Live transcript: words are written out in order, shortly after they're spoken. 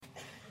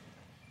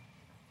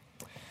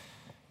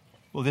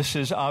Well, this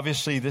is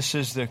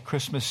the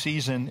Christmas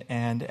season,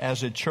 and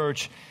as a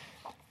church,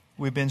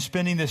 we've been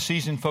spending this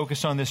season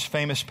focused on this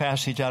famous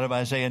passage out of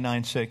Isaiah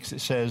 9:6. It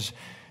says,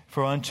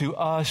 "For unto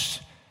us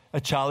a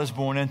child is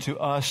born, unto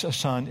us a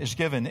son is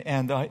given."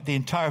 And the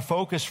entire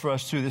focus for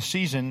us through this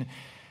season,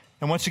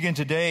 and once again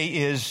today,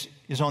 is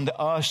on the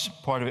us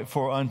part of it.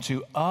 For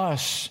unto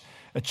us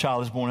a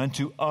child is born,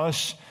 unto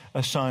us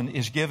a son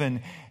is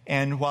given.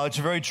 And while it's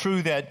very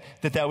true that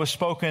was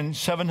spoken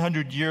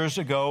 700 years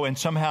ago, and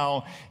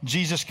somehow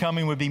Jesus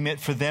coming would be meant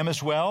for them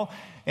as well,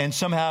 and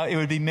somehow it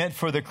would be meant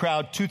for the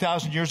crowd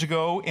 2,000 years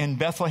ago in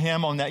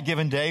Bethlehem on that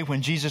given day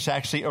when Jesus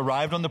actually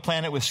arrived on the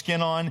planet with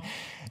skin on,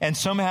 and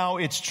somehow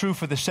it's true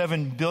for the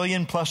 7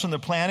 billion plus on the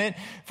planet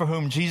for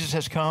whom Jesus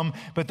has come.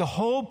 But the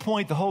whole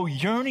point, the whole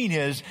yearning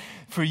is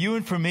for you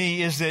and for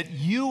me is that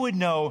you would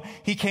know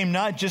He came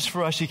not just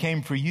for us, He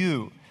came for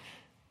you.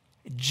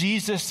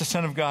 Jesus, the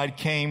Son of God,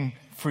 came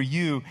for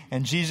you,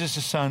 and Jesus,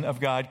 the Son of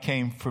God,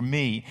 came for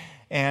me.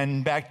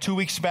 And 2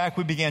 weeks back,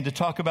 we began to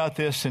talk about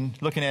this, and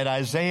looking at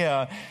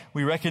Isaiah,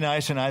 we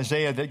recognized in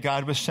Isaiah that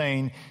God was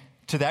saying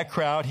to that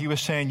crowd, He was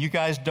saying, you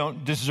guys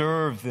don't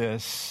deserve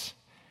this.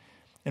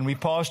 And we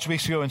paused 2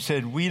 weeks ago and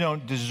said, we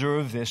don't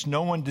deserve this.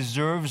 No one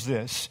deserves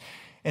this.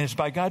 And it's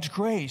by God's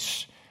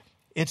grace.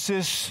 It's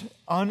this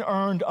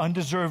unearned,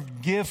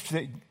 undeserved gift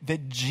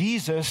that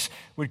Jesus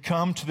would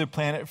come to the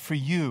planet for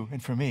you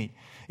and for me.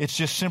 It's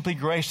just simply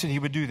grace that He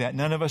would do that.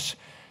 None of us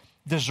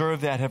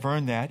deserve that, have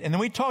earned that. And then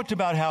we talked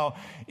about how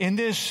in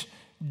this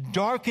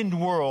darkened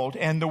world,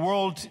 and the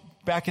world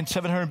back in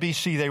 700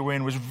 BC they were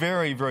in was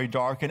very, very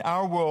dark, and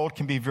our world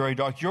can be very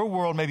dark. Your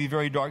world may be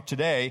very dark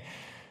today.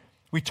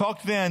 We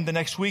talked then the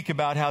next week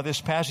about how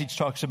this passage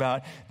talks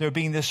about there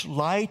being this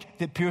light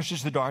that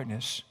pierces the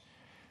darkness.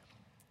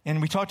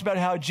 And we talked about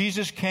how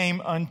Jesus came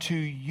unto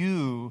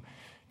you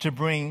to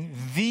bring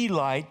the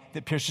light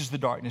that pierces the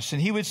darkness.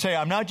 And He would say,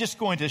 I'm not just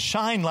going to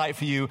shine light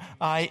for you,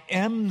 I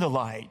am the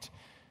light.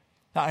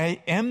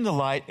 I am the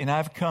light, and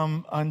I've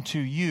come unto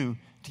you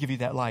to give you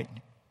that light.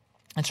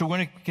 And so we're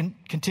going to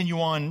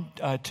continue on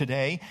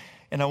today,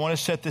 and I want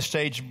to set the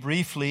stage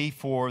briefly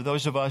for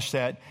those of us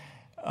that,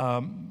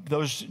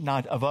 those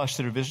not of us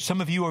that are visitors.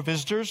 Some of you are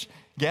visitors,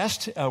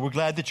 guests. We're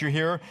glad that you're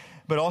here.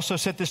 But also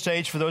set the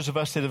stage for those of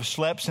us that have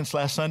slept since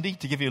last Sunday,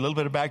 to give you a little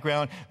bit of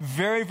background.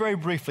 Very, very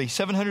briefly,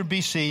 700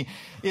 BC,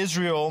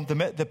 Israel,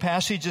 the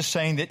passage is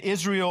saying that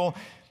Israel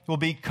will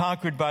be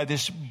conquered by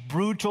this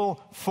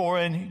brutal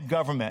foreign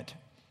government.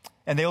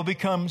 And they will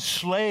become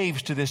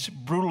slaves to this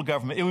brutal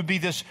government. It would be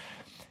this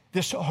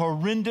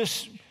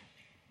horrendous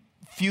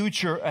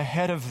future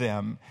ahead of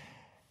them.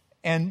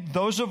 And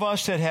those of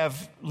us that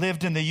have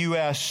lived in the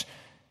U.S.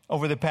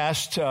 over the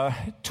past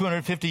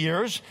 250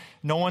 years,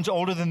 no one's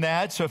older than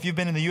that. So if you've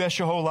been in the U.S.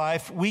 your whole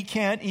life, we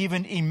can't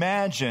even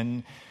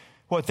imagine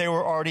what they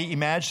were already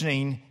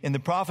imagining in the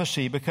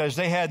prophecy, because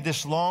they had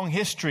this long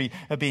history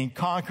of being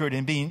conquered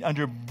and being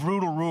under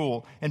brutal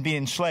rule and being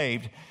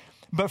enslaved.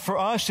 But for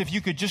us, if you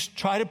could just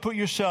try to put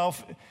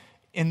yourself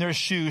in their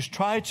shoes,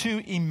 try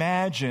to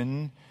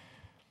imagine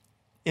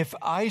if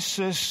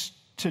ISIS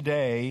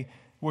today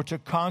were to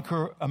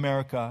conquer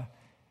America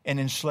and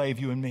enslave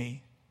you and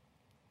me.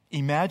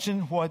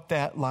 Imagine what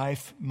that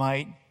life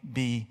might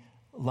be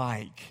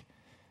like.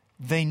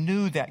 They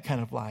knew that kind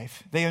of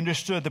life. They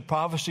understood the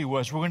prophecy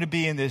was we're going to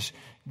be in this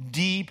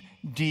deep,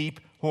 deep,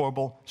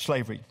 horrible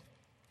slavery.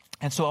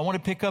 And so I want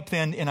to pick up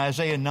then in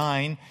Isaiah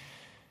 9,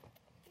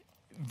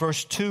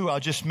 verse 2. I'll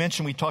just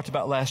mention, we talked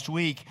about last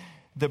week,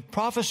 the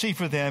prophecy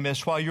for them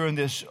is while you're in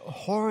this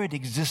horrid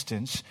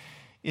existence,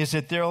 is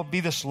that there'll be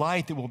this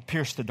light that will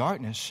pierce the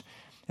darkness.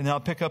 And then I'll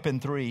pick up in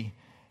 3.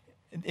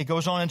 It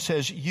goes on and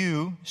says,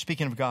 you,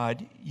 speaking of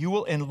God, you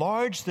will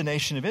enlarge the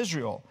nation of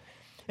Israel,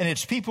 and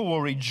its people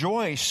will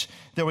rejoice.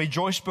 They'll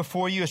rejoice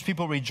before you as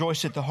people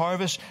rejoice at the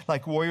harvest,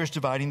 like warriors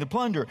dividing the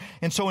plunder.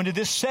 And so into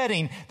this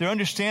setting, they're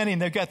understanding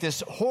they've got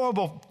this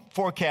horrible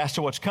forecast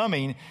of what's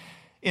coming.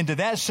 Into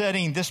that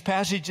setting, this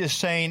passage is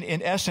saying,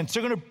 in essence,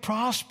 they're going to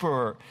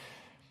prosper.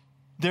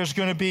 There's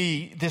going to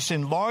be this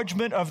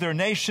enlargement of their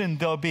nation.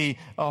 There'll be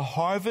a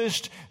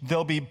harvest.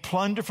 There'll be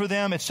plunder for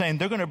them. It's saying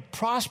they're going to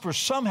prosper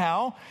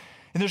somehow.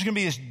 And there's going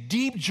to be this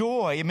deep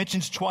joy. It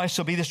mentions twice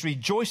there'll be this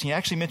rejoicing. It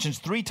actually mentions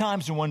 3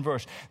 times in one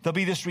verse. There'll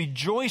be this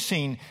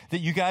rejoicing that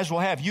you guys will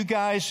have. You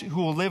guys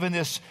who will live in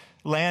this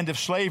land of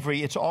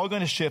slavery, it's all going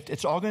to shift.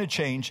 It's all going to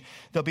change.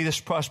 There'll be this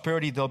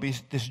prosperity. There'll be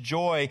this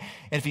joy.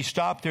 And if you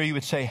stop there, you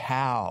would say,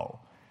 how?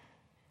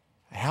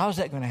 How's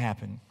that going to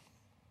happen?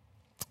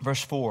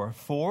 Verse 4,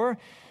 for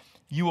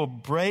you will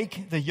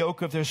break the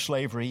yoke of their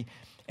slavery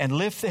and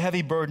lift the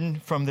heavy burden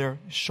from their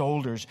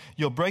shoulders.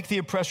 You'll break the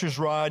oppressor's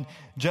rod,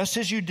 just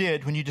as you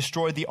did when you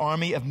destroyed the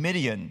army of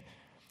Midian.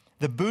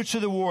 The boots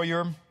of the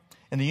warrior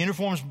and the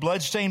uniforms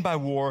bloodstained by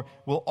war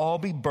will all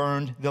be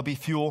burned. They'll be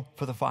fuel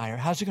for the fire.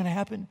 How's it going to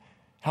happen?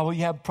 How will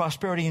you have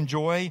prosperity and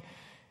joy?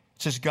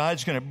 It says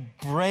God's going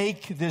to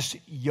break this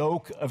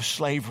yoke of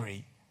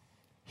slavery.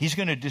 He's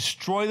going to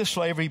destroy the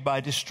slavery by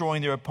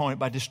destroying their opponent,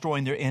 by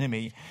destroying their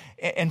enemy.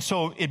 And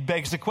so it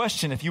begs the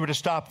question, if you were to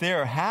stop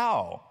there,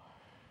 how?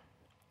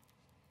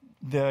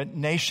 the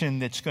nation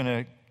that's going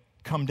to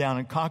come down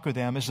and conquer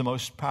them is the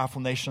most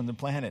powerful nation on the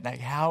planet. Now,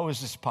 how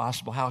is this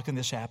possible? How can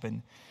this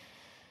happen?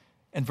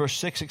 And verse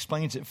 6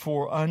 explains it.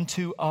 For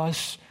unto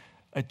us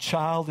a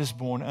child is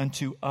born,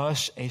 unto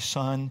us a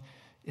son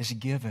is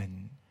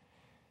given.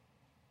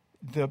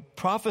 The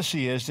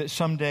prophecy is that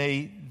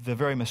someday the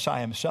very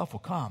Messiah himself will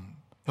come.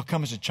 He'll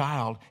come as a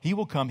child. He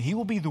will come. He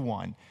will be the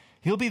one.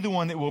 He'll be the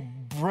one that will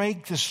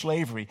break the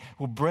slavery,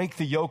 will break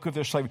the yoke of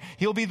their slavery.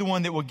 He'll be the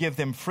one that will give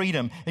them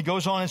freedom. It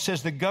goes on and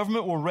says, the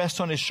government will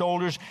rest on his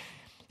shoulders.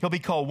 He'll be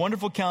called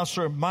Wonderful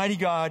Counselor, Mighty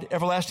God,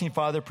 Everlasting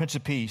Father, Prince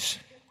of Peace.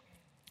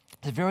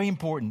 It's very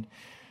important.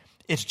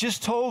 It's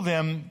just told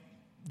them,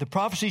 the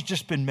prophecy's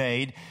just been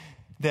made,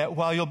 that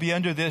while you'll be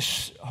under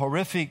this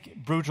horrific,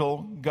 brutal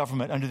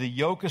government, under the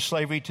yoke of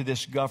slavery to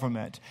this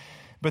government,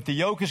 but the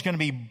yoke is going to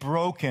be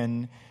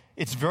broken.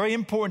 It's very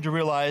important to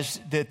realize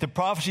that the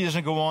prophecy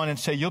doesn't go on and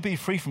say, you'll be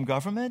free from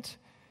government.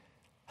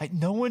 Like,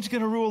 no one's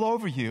going to rule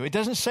over you. It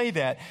doesn't say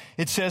that.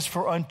 It says,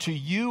 for unto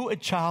you a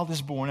child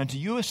is born, unto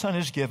you a son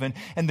is given,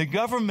 and the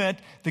government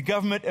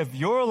of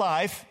your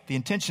life, the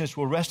intention is,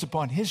 will rest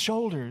upon his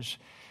shoulders.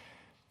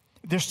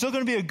 There's still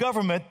going to be a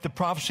government, the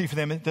prophecy for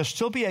them. There'll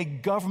still be a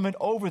government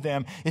over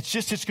them. It's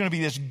going to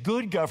be this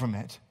good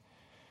government.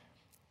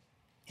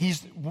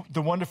 He's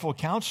the Wonderful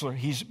Counselor.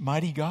 He's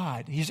Mighty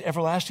God. He's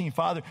Everlasting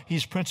Father.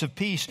 He's Prince of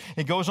Peace.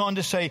 It goes on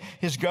to say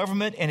his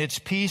government and its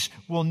peace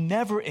will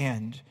never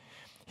end.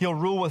 He'll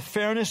rule with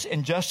fairness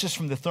and justice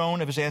from the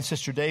throne of his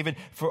ancestor David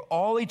for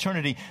all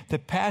eternity. The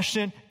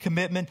passionate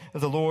commitment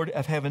of the Lord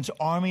of heaven's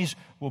armies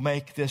will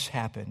make this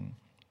happen.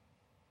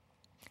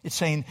 It's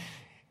saying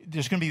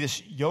there's going to be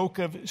this yoke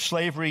of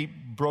slavery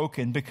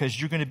broken because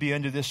you're going to be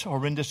under this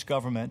horrendous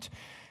government.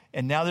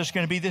 And now there's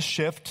going to be this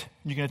shift.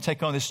 You're going to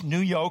take on this new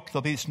yoke.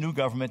 There'll be this new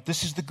government.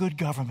 This is the good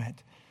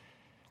government.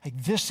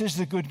 Like, this is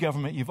the good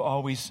government you've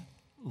always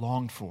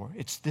longed for.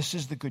 This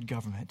is the good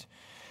government.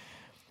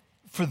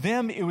 For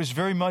them, it was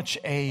very much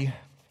a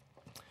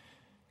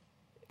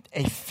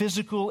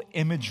physical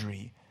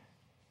imagery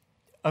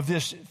of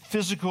this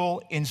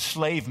physical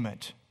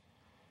enslavement.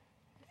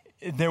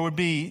 There'd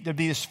be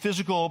this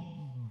physical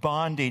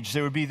bondage.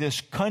 There would be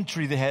this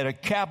country that had a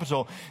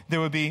capital.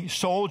 There would be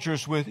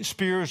soldiers with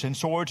spears and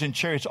swords and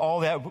chariots.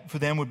 All that for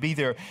them would be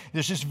there.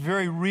 There's this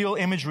very real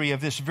imagery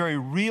of this very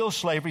real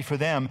slavery for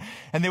them.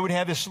 And they would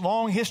have this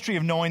long history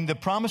of knowing the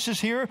promises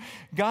here.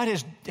 God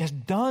has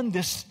done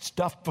this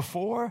stuff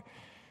before.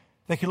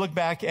 They could look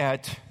back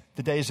at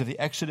the days of the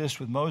Exodus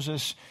with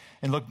Moses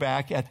and look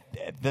back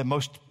at the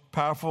most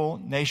powerful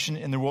nation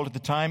in the world at the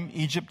time.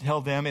 Egypt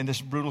held them in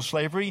this brutal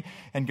slavery,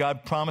 and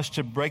God promised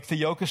to break the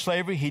yoke of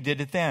slavery. He did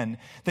it then.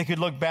 They could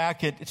look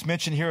back at, it's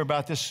mentioned here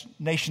about this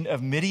nation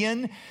of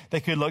Midian.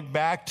 They could look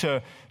back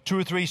to 2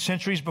 or 3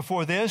 centuries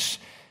before this.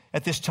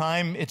 At this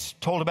time, it's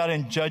told about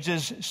in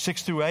Judges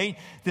 6 through 8,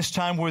 this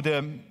time where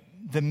the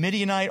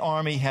Midianite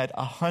army had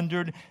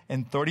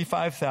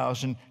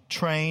 135,000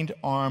 trained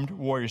armed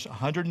warriors.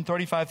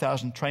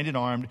 135,000 trained and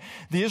armed.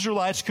 The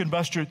Israelites could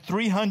muster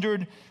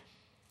 300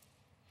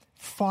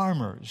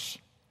 farmers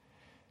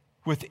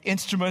with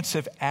instruments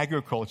of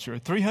agriculture,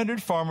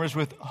 300 farmers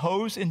with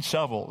hoes and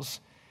shovels.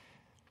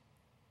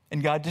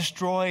 And God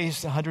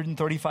destroys the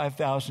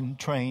 135,000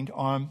 trained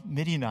armed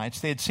Midianites.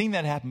 They had seen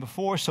that happen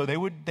before, so they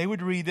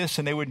would read this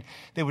and they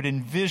would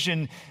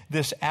envision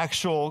this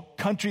actual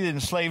country that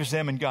enslaves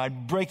them and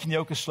God breaking the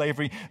yoke of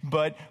slavery.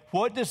 But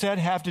what does that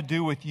have to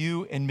do with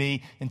you and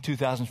me in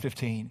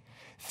 2015?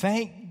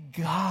 Thank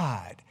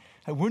God.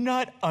 We're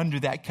not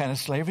under that kind of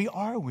slavery,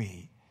 are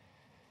we?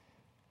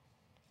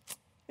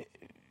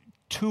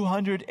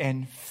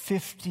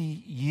 250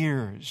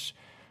 years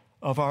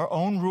of our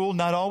own rule,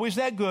 not always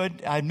that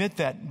good, I admit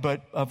that,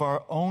 but of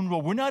our own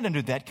rule. We're not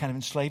under that kind of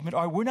enslavement.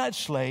 We're not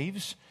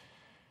slaves,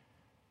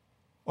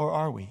 or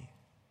are we?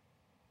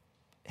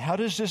 How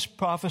does this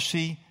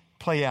prophecy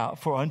play out?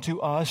 For unto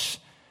us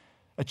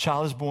a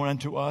child is born,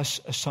 unto us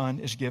a son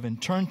is given.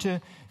 Turn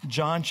to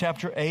John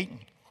chapter 8.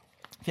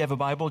 If you have a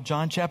Bible,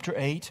 John chapter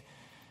 8.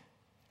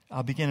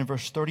 I'll begin in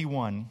verse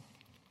 31.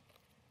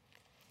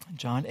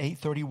 John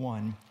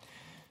 8:31.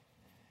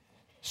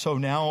 So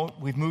now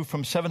we've moved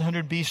from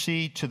 700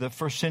 BC to the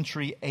 1st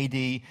century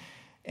AD,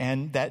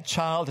 and that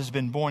child has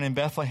been born in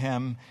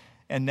Bethlehem,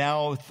 and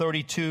now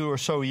 32 or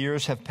so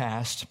years have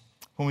passed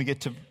when we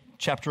get to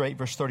chapter 8,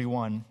 verse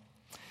 31.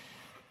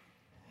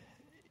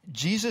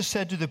 Jesus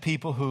said to the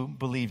people who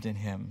believed in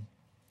him,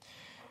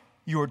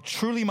 "You are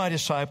truly my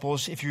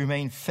disciples if you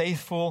remain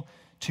faithful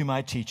to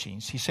my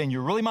teachings." He's saying,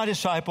 you're really my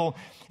disciple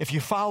if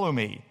you follow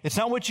me. It's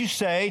not what you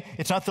say.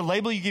 It's not the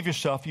label you give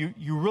yourself.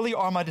 You really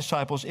are my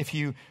disciples if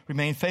you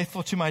remain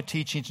faithful to my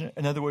teachings.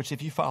 In other words,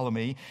 if you follow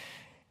me.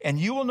 And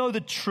you will know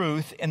the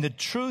truth, and the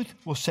truth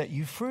will set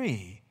you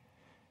free.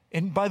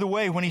 And by the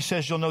way, when he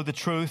says you'll know the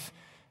truth,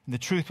 and the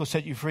truth will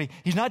set you free,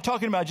 he's not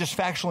talking about just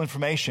factual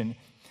information.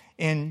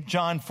 In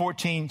John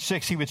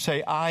 14:6, he would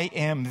say, I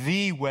am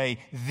the way,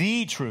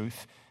 the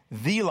truth,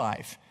 the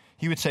life.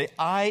 He would say,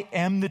 I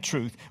am the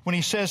truth. When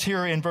he says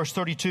here in verse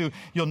 32,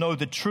 you'll know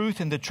the truth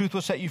and the truth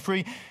will set you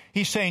free.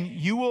 He's saying,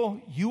 you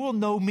will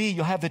know me.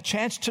 You'll have the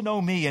chance to know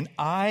me and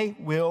I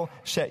will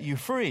set you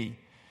free.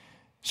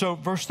 So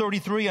verse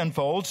 33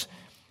 unfolds.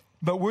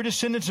 But we're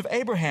descendants of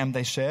Abraham,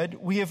 they said.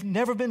 We have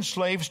never been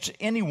slaves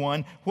to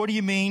anyone. What do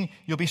you mean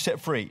you'll be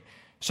set free?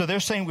 So they're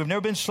saying we've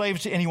never been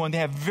slaves to anyone. They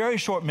have very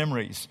short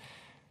memories.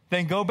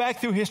 They go back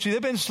through history.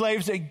 They've been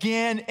slaves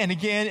again and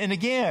again and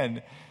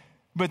again.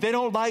 But they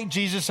don't like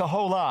Jesus a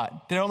whole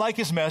lot. They don't like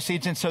his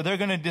message, and so they're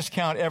going to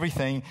discount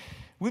everything.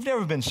 We've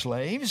never been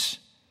slaves.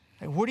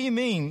 What do you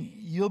mean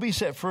you'll be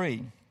set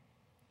free?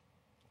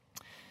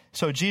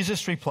 So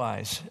Jesus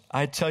replies,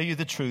 I tell you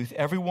the truth.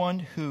 Everyone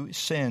who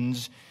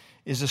sins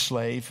is a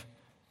slave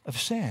of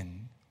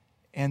sin.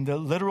 And the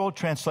literal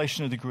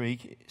translation of the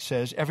Greek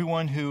says,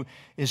 everyone who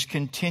is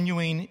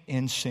continuing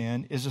in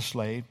sin is a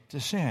slave to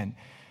sin.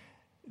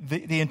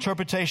 The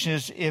interpretation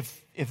is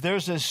if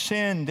there's a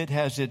sin that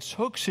has its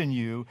hooks in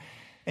you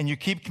and you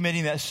keep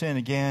committing that sin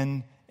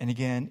again and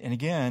again and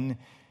again,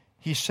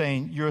 he's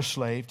saying you're a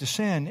slave to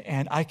sin.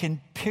 And I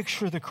can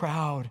picture the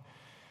crowd.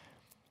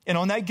 And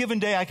on that given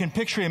day, I can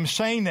picture him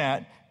saying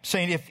that,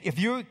 saying if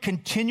you're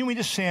continuing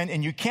to sin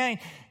and you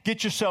can't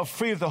get yourself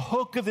free of the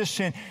hook of this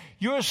sin,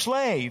 you're a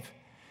slave.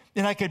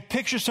 And I could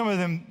picture some of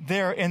them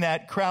there in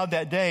that crowd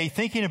that day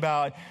thinking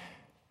about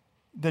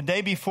the day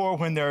before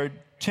when their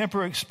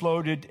temper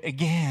exploded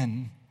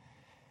again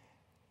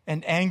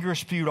and anger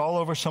spewed all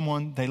over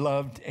someone they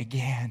loved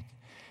again.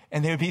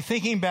 And they would be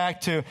thinking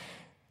back to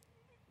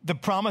the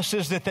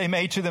promises that they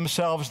made to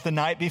themselves the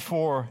night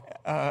before,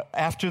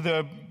 after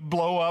the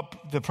blow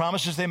up, the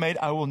promises they made,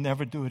 I will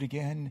never do it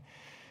again.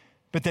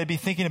 But they'd be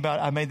thinking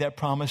about, I made that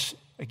promise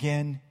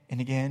again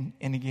and again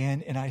and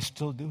again, and I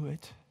still do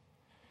it.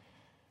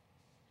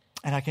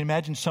 And I can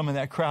imagine some in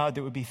that crowd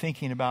that would be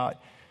thinking about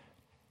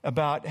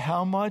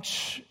how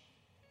much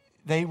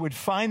they would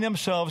find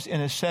themselves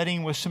in a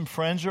setting with some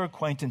friends or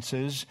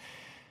acquaintances,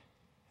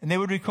 and they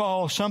would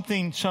recall some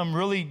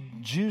really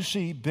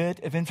juicy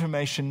bit of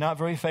information, not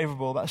very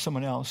favorable about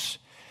someone else.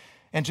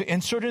 And to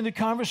insert in the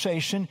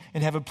conversation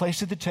and have a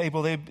place at the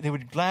table, they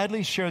would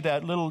gladly share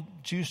that little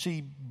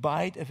juicy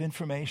bite of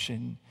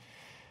information.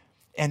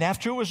 And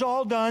after it was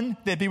all done,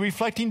 they'd be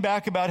reflecting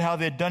back about how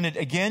they'd done it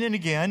again and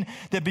again.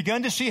 They'd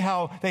begun to see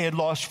how they had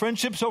lost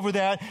friendships over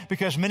that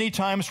because many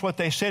times what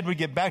they said would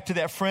get back to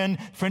that friend.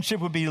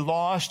 Friendship would be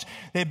lost.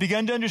 They'd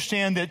begun to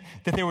understand that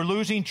they were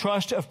losing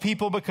trust of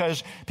people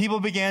because people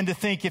began to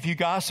think, if you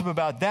gossip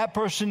about that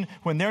person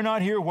when they're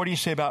not here, what do you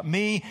say about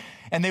me?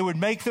 And they would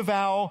make the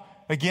vow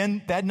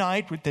again that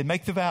night. They'd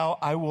make the vow,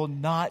 I will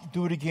not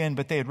do it again.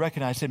 But they had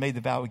recognized they made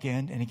the vow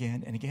again and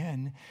again and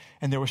again.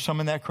 And there were some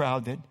in that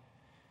crowd that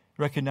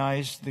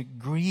recognized the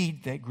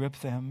greed that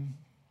gripped them,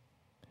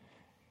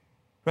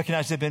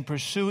 recognized they'd been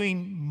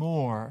pursuing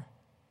more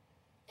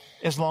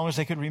as long as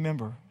they could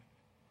remember.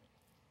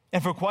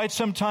 And for quite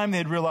some time, they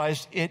had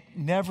realized it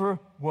never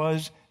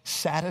was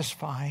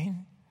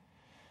satisfying.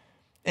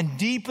 And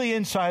deeply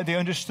inside, they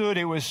understood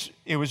it was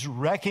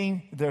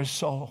wrecking their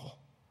soul.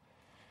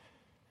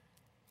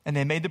 And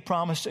they made the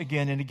promise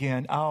again and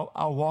again,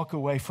 I'll walk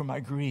away from my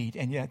greed,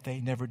 and yet they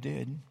never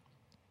did.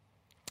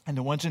 And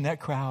the ones in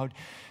that crowd,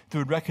 they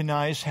would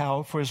recognize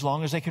how, for as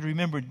long as they could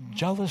remember,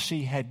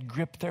 jealousy had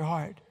gripped their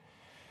heart.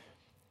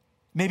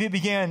 Maybe it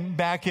began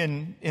back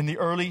in the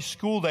early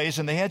school days,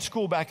 and they had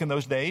school back in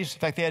those days. In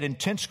fact, they had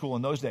intense school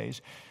in those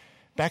days.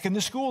 Back in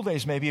the school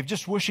days, maybe, of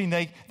just wishing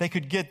they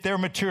could get their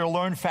material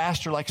learned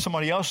faster like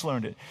somebody else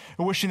learned it,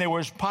 or wishing they were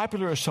as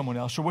popular as someone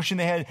else, or wishing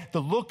they had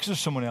the looks of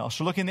someone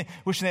else, or wishing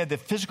they had the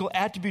physical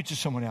attributes of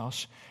someone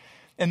else.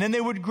 And then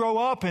they would grow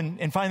up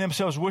and find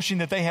themselves wishing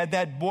that they had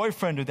that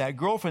boyfriend or that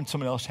girlfriend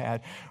someone else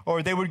had.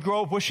 Or they would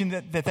grow up wishing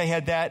that they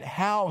had that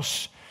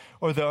house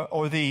or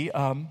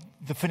the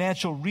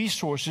financial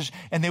resources.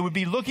 And they would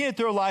be looking at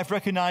their life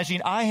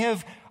recognizing, I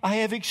have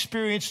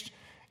experienced,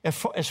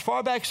 as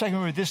far back as I can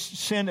remember, this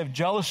sin of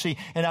jealousy.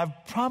 And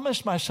I've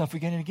promised myself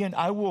again and again,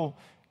 I will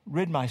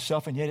rid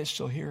myself, and yet it's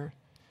still here.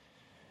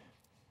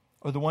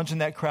 Or the ones in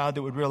that crowd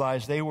that would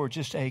realize they were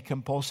just a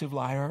compulsive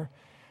liar.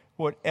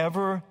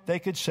 Whatever they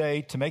could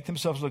say to make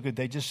themselves look good,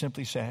 they just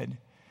simply said.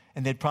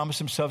 And they'd promise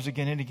themselves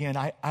again and again,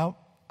 I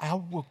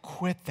will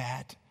quit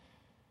that.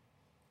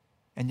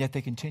 And yet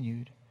they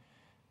continued.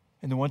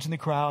 And the ones in the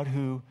crowd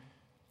who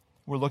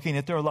were looking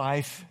at their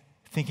life,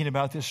 thinking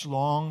about this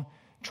long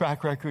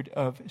track record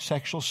of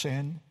sexual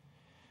sin,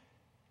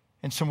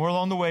 and somewhere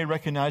along the way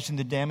recognizing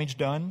the damage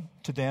done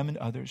to them and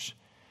others.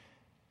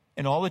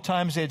 And all the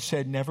times they had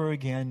said, never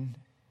again,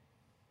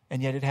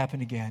 and yet it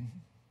happened again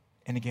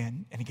and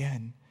again and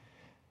again.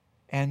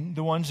 And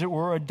the ones that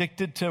were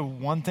addicted to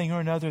one thing or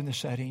another in the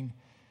setting,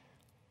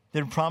 they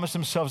had promised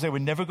themselves they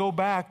would never go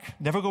back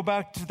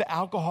to the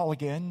alcohol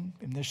again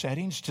in their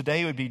settings.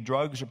 Today it would be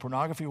drugs or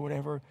pornography or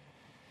whatever.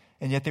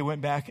 And yet they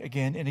went back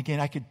again and again.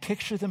 I could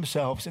picture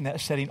themselves in that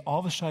setting all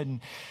of a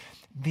sudden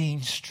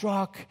being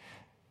struck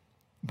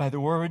by the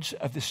words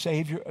of the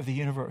Savior of the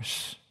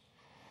universe,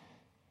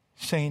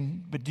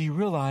 saying, but do you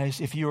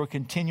realize if you are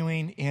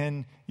continuing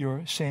in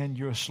your sin,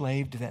 you're a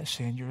slave to that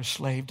sin. You're a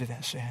slave to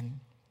that sin.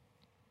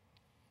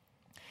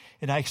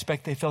 And I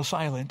expect they fell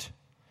silent.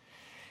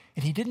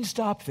 And he didn't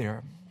stop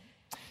there.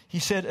 He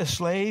said, a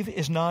slave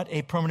is not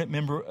a permanent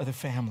member of the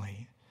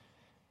family.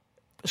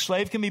 A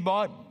slave can be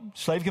bought. A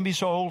slave can be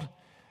sold.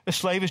 A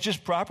slave is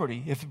just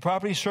property. If the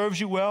property serves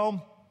you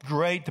well,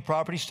 great, the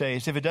property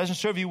stays. If it doesn't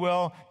serve you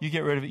well, you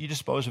get rid of it, you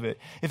dispose of it.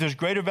 If there's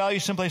greater value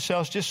someplace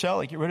else, just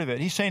sell it, get rid of it.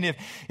 He's saying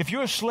if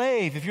you're a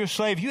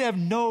slave, you have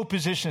no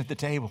position at the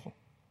table.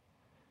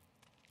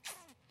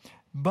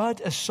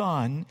 But a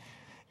son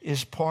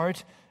is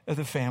part of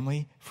the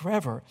family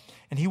forever.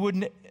 And he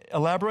wouldn't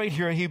elaborate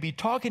here. He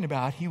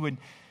would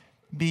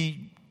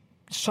be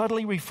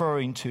subtly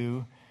referring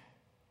to,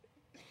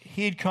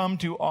 he had come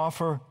to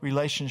offer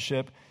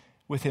relationship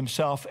with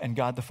himself and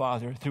God the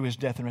Father through his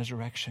death and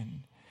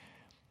resurrection.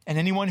 And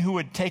anyone who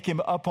would take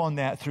him up on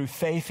that through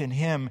faith in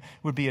him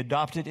would be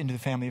adopted into the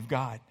family of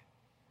God.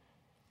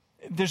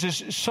 There's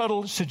this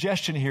subtle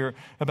suggestion here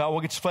about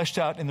what gets fleshed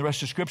out in the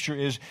rest of Scripture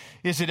is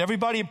that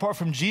everybody apart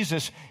from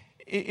Jesus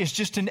is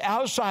just an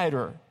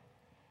outsider,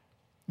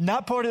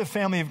 not part of the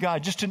family of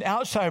God, just an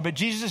outsider. But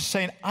Jesus is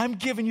saying, I'm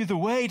giving you the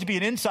way to be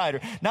an insider,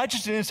 not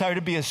just an insider,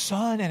 to be a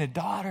son and a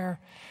daughter.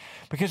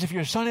 Because if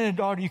you're a son and a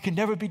daughter, you can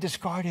never be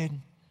discarded.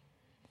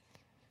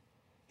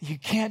 You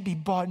can't be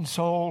bought and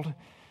sold.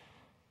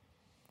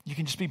 You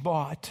can just be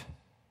bought.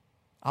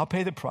 I'll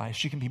pay the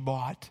price. You can be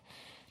bought.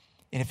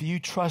 And if you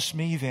trust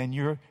me, then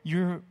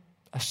you're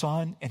a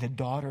son and a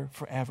daughter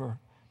forever.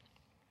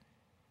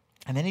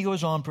 And then he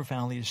goes on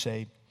profoundly to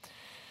say,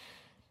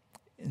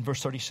 in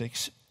verse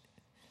 36,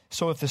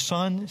 so if the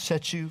Son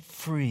sets you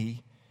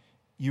free,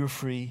 you're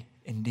free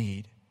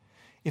indeed.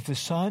 If the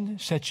Son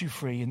sets you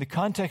free, and the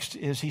context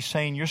is he's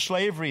saying your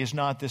slavery is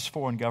not this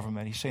foreign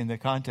government. He's saying the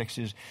context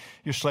is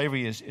your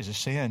slavery is a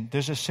sin.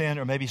 There's a sin,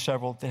 or maybe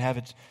several,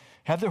 that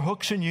have their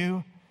hooks in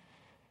you,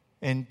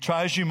 and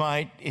try as you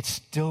might, it's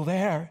still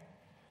there.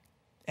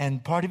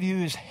 And part of you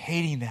is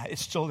hating that.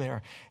 It's still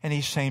there. And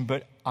he's saying,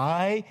 but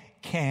I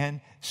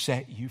can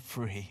set you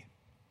free.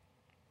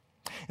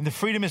 And the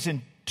freedom is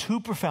in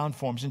two profound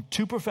forms, in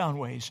two profound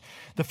ways.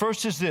 The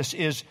first is this,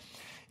 is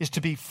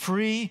to be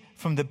free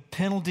from the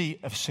penalty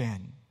of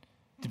sin.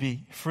 To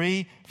be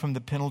free from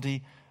the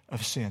penalty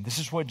of sin. This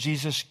is what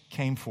Jesus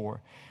came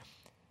for.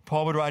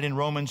 Paul would write in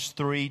Romans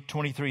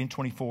 3:23 and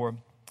 24,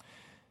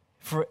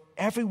 for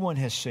everyone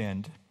has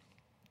sinned.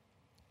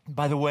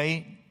 By the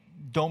way,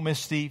 don't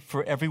miss the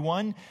for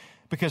everyone,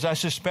 because I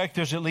suspect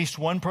there's at least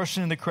one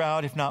person in the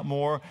crowd, if not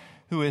more,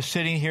 who is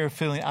sitting here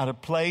feeling out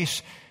of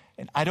place.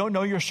 And I don't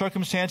know your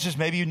circumstances.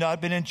 Maybe you've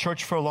not been in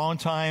church for a long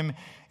time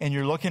and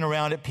you're looking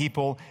around at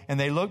people and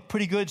they look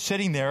pretty good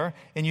sitting there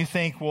and you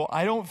think, well,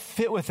 I don't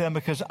fit with them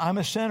because I'm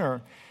a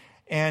sinner.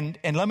 And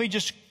let me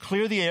just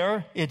clear the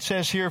air. It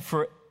says here,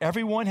 for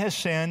everyone has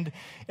sinned.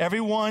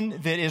 Everyone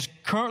that is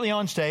currently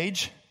on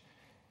stage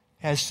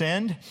has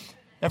sinned.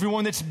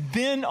 Everyone that's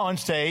been on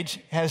stage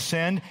has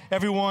sinned.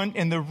 Everyone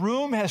in the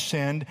room has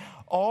sinned.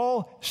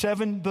 All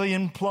 7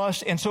 billion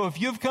plus. And so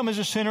if you've come as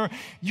a sinner,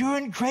 you're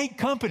in great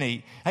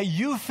company.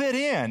 You fit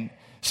in.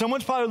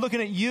 Someone's probably looking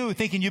at you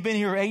thinking you've been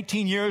here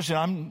 18 years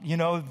and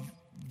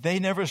they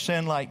never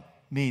sinned like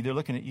me. They're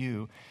looking at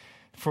you.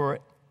 For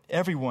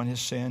everyone has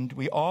sinned.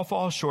 We all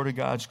fall short of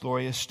God's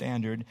glorious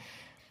standard.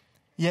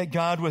 Yet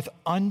God, with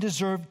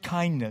undeserved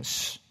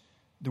kindness,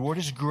 the word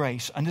is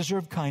grace,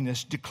 undeserved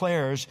kindness,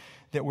 declares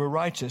that we're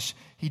righteous.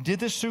 He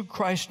did this through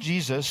Christ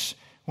Jesus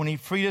when he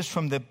freed us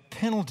from the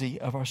penalty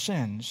of our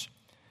sins.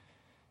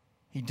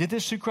 He did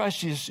this through Christ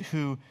Jesus,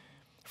 who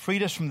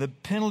freed us from the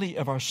penalty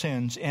of our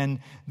sins. And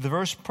the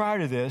verse prior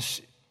to this,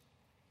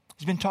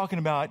 he's been talking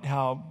about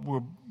how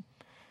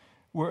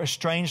we're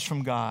estranged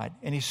from God.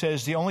 And he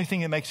says the only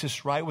thing that makes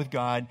us right with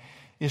God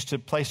is to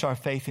place our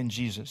faith in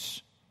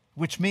Jesus,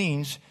 which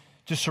means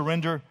to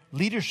surrender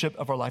leadership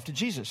of our life to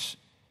Jesus.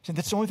 So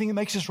that's the only thing that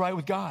makes us right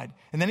with God.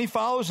 And then he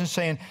follows in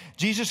saying,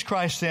 Jesus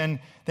Christ then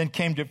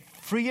came to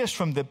free us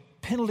from the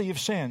penalty of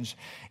sins.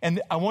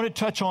 And I want to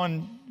touch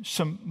on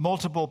some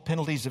multiple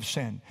penalties of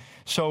sin.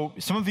 So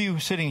some of you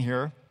sitting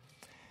here,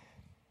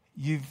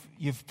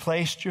 you've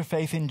placed your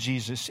faith in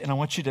Jesus, and I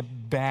want you to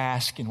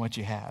bask in what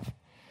you have.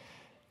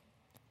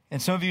 And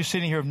some of you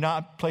sitting here have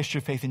not placed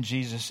your faith in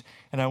Jesus,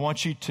 and I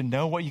want you to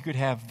know what you could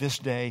have this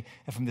day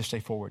and from this day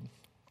forward.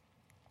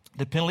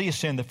 The penalty of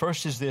sin, the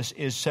first is this,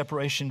 is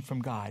separation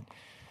from God.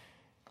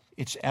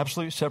 It's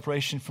absolute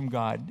separation from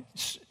God.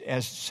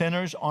 As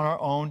sinners on our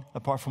own,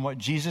 apart from what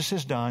Jesus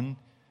has done,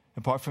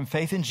 apart from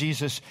faith in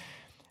Jesus,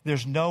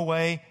 there's no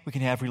way we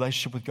can have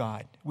relationship with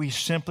God. We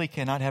simply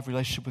cannot have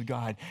relationship with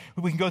God.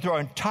 We can go through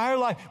our entire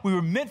life. We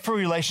were meant for a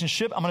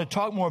relationship. I'm going to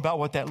talk more about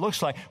what that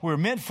looks like. We were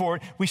meant for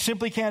it. We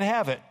simply can't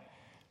have it.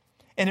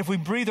 And if we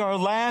breathe our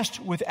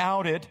last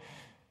without it,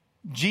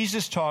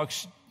 Jesus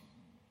talks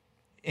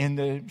in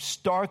the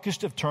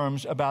starkest of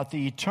terms about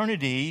the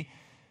eternity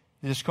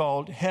that is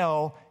called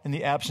hell in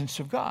the absence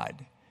of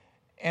God.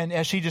 And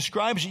as he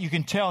describes it, you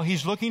can tell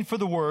he's looking for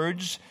the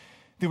words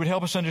that would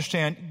help us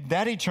understand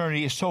that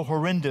eternity is so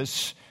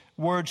horrendous,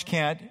 words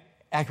can't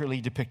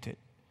accurately depict it.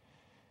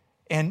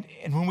 And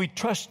when we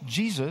trust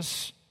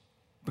Jesus,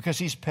 because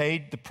he's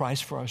paid the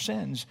price for our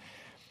sins,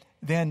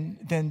 then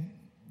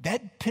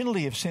that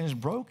penalty of sin is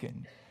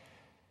broken.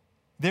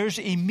 There's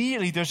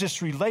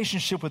this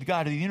relationship with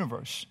God of the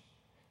universe.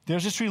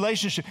 There's this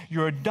relationship.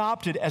 You're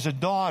adopted as a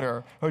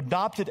daughter or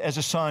adopted as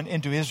a son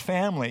into his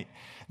family.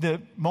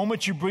 The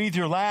moment you breathe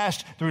your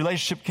last, the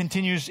relationship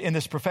continues in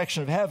this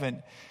perfection of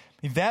heaven.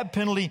 That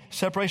penalty,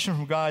 separation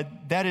from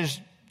God, that is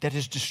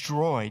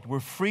destroyed. We're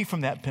free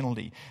from that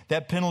penalty.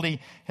 That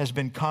penalty has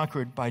been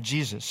conquered by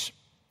Jesus.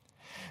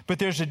 But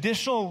there's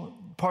additional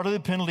part of the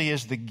penalty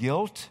is the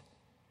guilt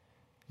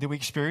that we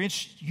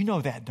experience. You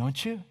know that,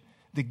 don't you?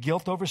 The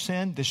guilt over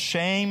sin, the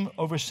shame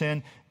over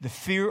sin, the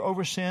fear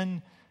over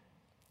sin.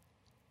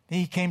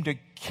 He came to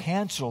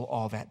cancel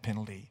all that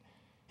penalty.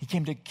 He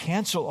came to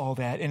cancel all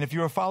that. And if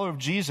you're a follower of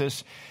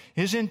Jesus,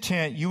 his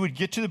intent, you would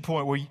get to the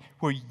point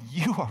where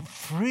you are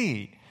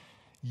free.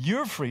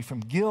 You're free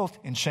from guilt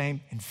and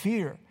shame and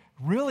fear.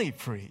 Really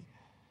free.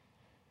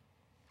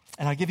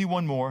 And I'll give you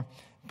one more.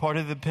 Part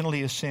of the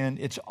penalty of sin,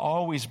 it's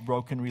always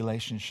broken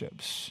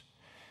relationships.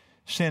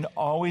 Sin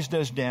always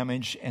does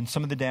damage, and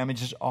some of the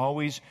damage is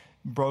always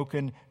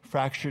broken,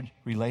 fractured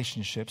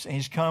relationships. And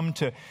he's come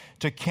to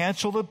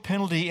cancel the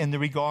penalty in the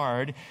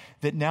regard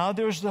that now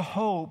there's the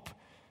hope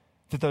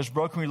that those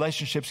broken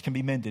relationships can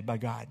be mended by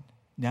God.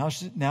 Now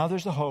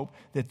there's the hope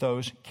that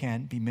those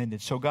can be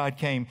mended. So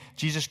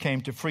Jesus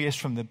came to free us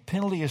from the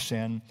penalty of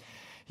sin.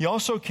 He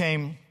also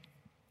came,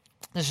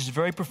 this is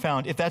very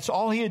profound, if that's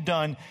all he had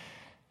done,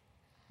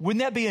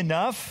 wouldn't that be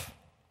enough?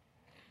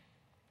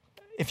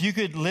 If you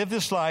could live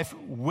this life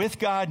with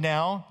God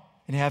now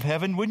and have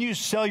heaven, wouldn't you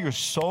sell your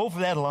soul for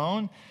that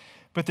alone?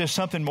 But there's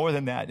something more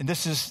than that. And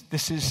this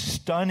is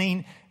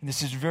stunning, and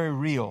this is very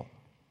real.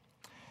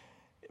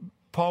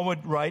 Paul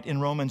would write in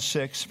Romans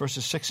 6,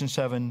 verses 6 and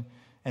 7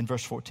 and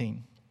verse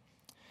 14.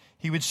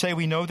 He would say,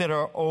 we know that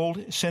our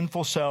old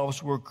sinful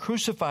selves were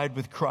crucified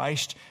with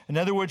Christ. In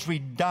other words, we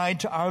died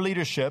to our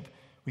leadership.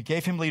 We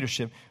gave him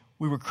leadership.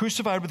 We were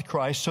crucified with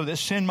Christ so that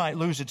sin might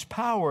lose its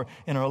power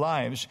in our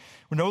lives.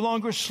 We're no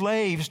longer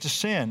slaves to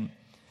sin.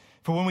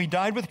 For when we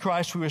died with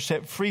Christ, we were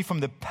set free from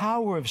the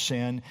power of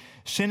sin.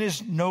 Sin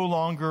is no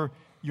longer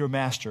your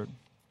master.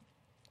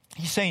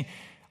 He's saying,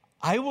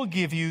 I will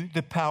give you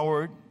the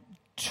power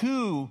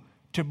to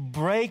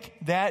break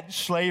that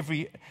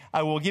slavery.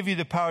 I will give you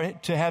the power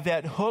to have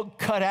that hook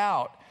cut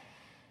out.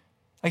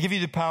 I give you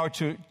the power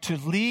to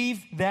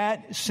leave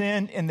that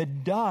sin in the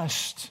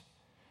dust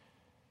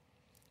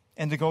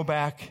and to go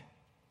back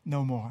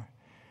no more.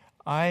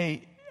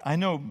 I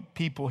know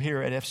people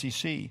here at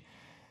FCC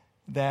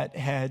that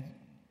had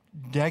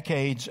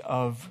decades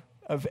of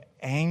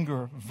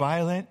anger,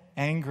 violent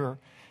anger.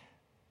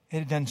 It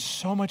had done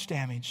so much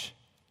damage,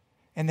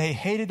 and they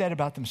hated that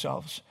about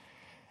themselves.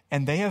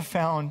 And they have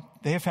found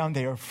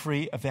they are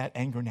free of that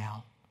anger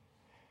now.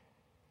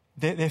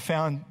 They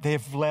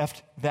have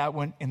left that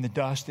one in the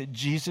dust, that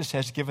Jesus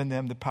has given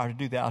them the power to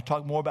do that. I'll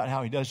talk more about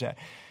how he does that.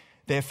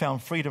 They have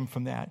found freedom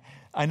from that.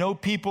 I know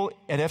people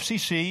at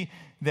FCC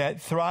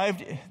that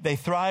thrived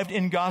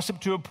in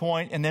gossip to a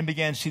point and then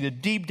began to see the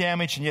deep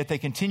damage, and yet they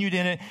continued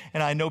in it.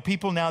 And I know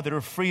people now that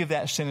are free of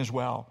that sin as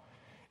well.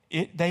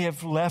 They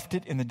have left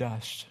it in the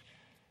dust.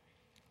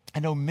 I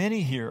know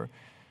many here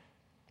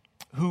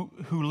who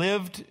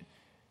lived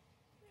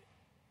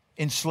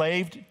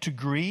enslaved to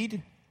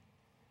greed.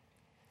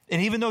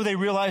 And even though they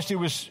realized it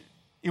was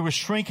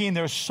shrinking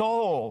their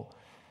soul,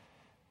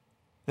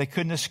 they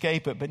couldn't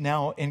escape it. But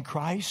now in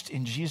Christ,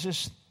 in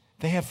Jesus,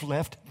 they have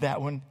left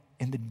that one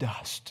in the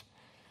dust.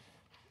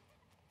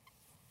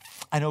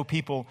 I know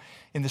people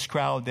in this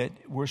crowd that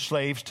were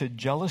slaves to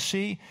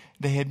jealousy.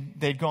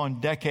 They'd gone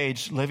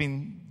decades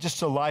living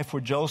just a life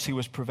where jealousy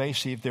was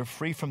pervasive. They're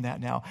free from that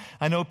now.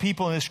 I know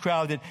people in this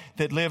crowd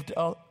that lived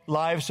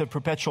lives of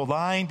perpetual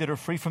lying that are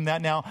free from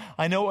that now.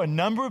 I know a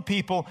number of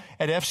people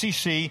at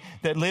FCC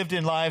that lived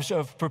in lives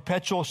of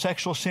perpetual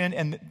sexual sin,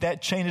 and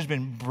that chain has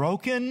been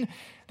broken.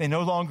 They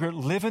no longer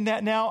live in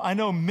that now. I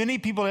know many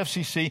people at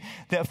FCC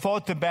that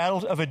fought the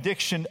battles of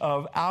addiction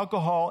of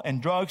alcohol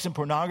and drugs and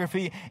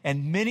pornography,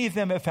 and many of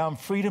them have found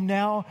freedom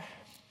now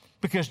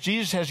because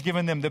Jesus has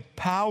given them the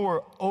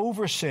power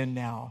over sin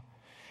now.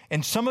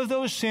 And some of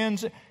those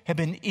sins have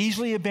been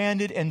easily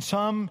abandoned and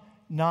some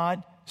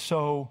not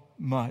so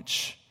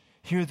much.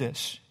 Hear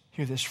this.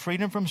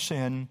 Freedom from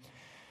sin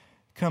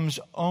comes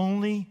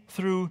only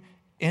through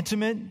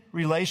intimate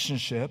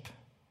relationship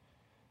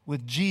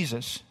with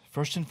Jesus.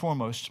 First and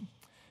foremost,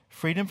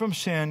 freedom from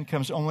sin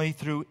comes only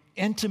through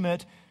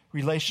intimate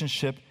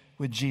relationship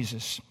with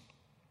Jesus.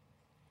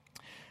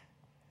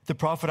 The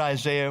prophet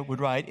Isaiah would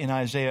write in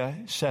Isaiah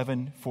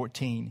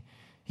 7:14.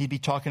 He'd be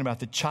talking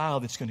about the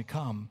child that's going to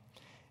come.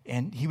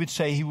 And he would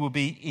say he will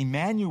be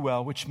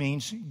Emmanuel, which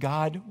means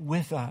God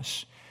with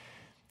us.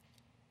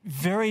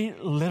 Very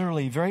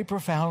literally, very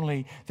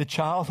profoundly, the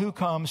child who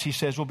comes, he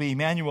says, will be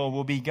Emmanuel,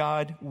 will be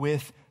God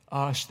with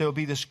us. There'll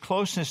be this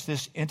closeness,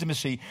 this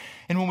intimacy.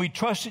 And when we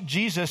trust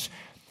Jesus,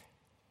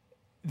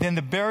 then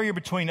the barrier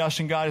between us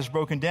and God is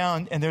broken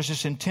down, and there's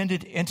this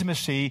intended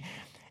intimacy.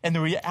 And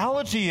the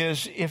reality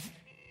is, if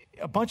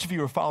a bunch of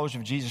you are followers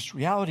of Jesus,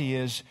 reality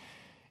is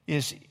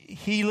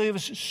he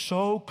lives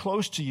so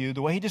close to you.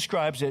 The way he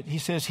describes it, he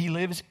says he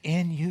lives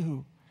in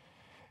you.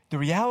 The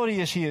reality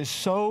is he is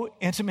so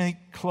intimately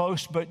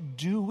close, but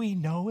do we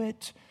know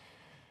it?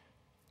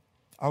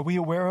 Are we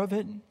aware of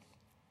it?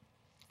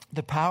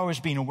 The power is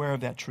being aware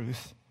of that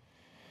truth.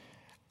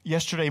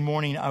 Yesterday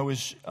morning, I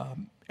was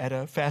at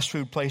a fast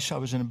food place. I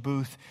was in a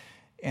booth,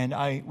 and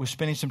I was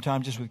spending some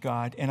time just with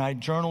God, and I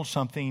journaled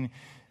something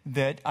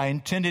that I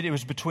intended it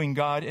was between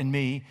God and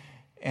me,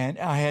 and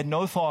I had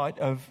no thought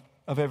of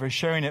ever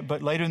sharing it,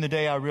 but later in the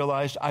day, I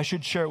realized I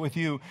should share it with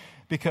you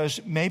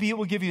because maybe it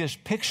will give you this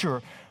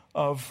picture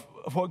of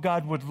what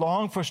God would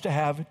long for us to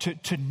have,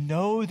 to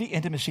know the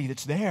intimacy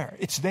that's there.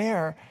 It's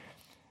there,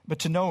 but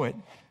to know it.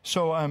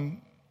 So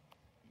I'm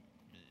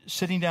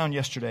sitting down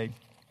yesterday,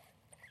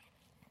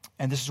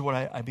 and this is what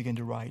I began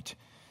to write.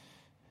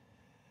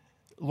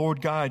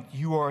 Lord God,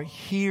 you are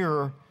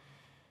here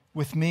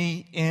with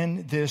me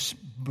in this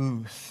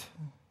booth.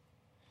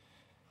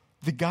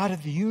 The God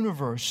of the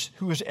universe,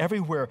 who is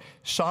everywhere,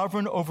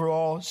 sovereign over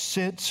all,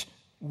 sits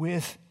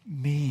with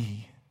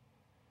me.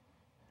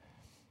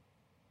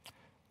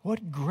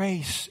 What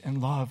grace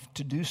and love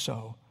to do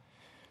so.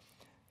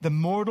 The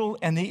mortal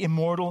and the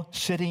immortal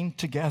sitting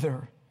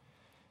together.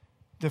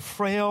 The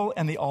frail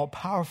and the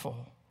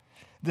all-powerful.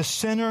 The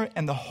sinner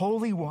and the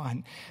Holy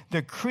One.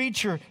 The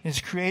creature and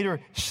his creator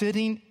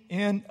sitting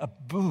in a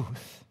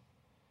booth.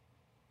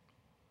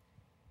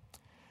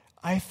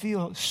 I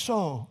feel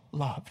so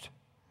loved.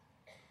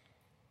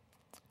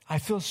 I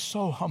feel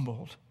so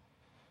humbled.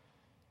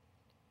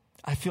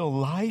 I feel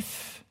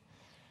life,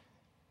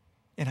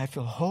 and I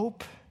feel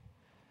hope.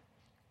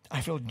 I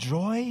feel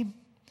joy.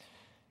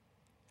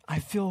 I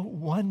feel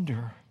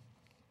wonder.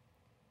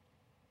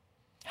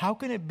 How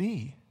can it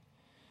be?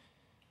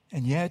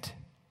 And yet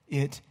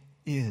it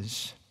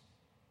is.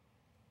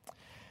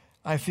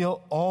 I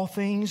feel all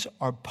things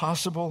are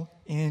possible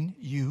in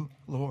you,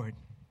 Lord.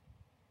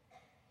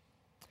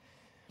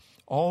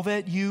 All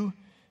that you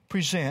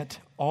present,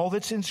 all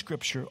that's in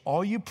Scripture,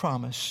 all you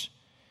promise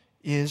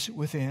is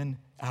within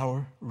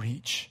our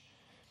reach.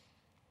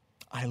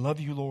 I love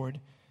you, Lord.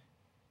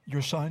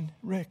 Your son,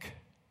 Rick.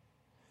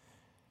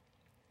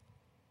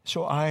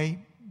 So I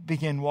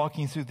begin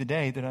walking through the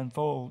day that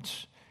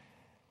unfolds,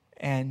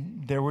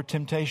 and there were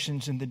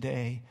temptations in the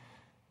day.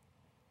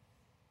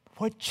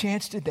 What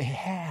chance did they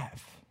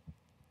have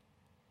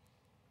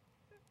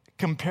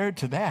compared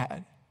to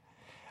that?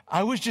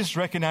 I was just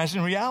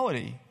recognizing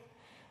reality.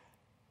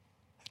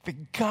 The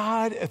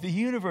God of the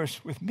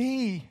universe with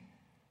me.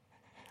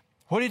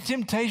 What did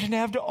temptation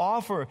have to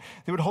offer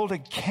that would hold a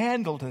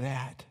candle to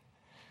that?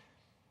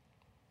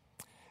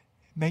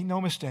 Make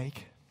no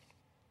mistake.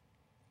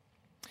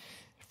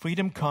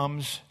 Freedom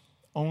comes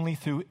only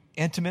through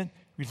intimate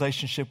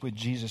relationship with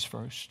Jesus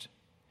first.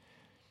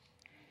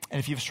 And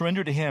if you've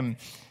surrendered to him,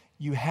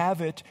 you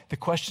have it. The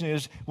question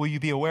is, will you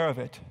be aware of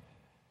it?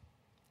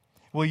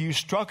 Will you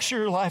structure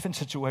your life in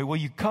such a way? Will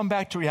you come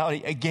back to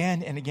reality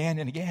again and again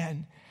and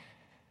again?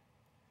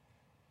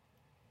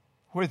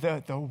 Where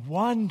the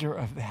wonder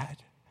of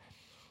that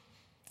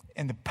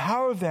and the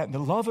power of that and the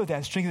love of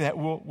that, strength of that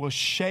will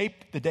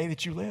shape the day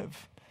that you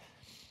live.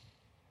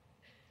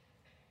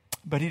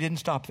 But he didn't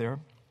stop there.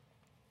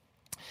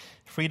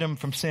 Freedom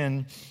from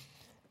sin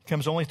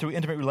comes only through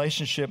intimate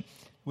relationship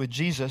with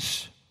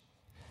Jesus,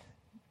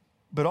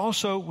 but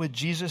also with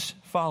Jesus'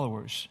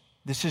 followers.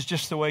 This is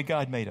just the way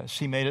God made us.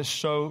 He made us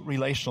so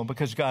relational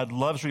because God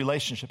loves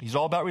relationship. He's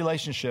all about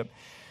relationship.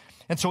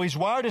 And so he's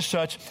wired as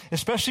such,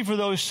 especially for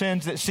those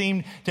sins that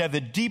seem to have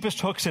the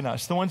deepest hooks in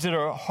us, the ones that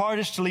are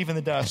hardest to leave in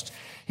the dust.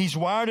 He's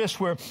wired us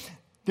where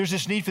there's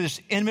this need for this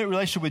intimate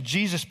relationship with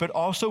Jesus, but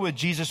also with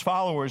Jesus'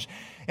 followers.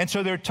 And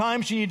so there are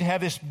times you need to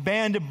have this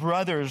band of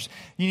brothers.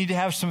 You need to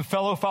have some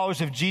fellow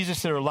followers of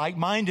Jesus that are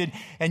like-minded,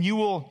 and you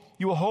will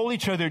hold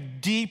each other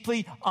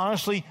deeply,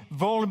 honestly,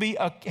 vulnerably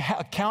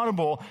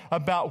accountable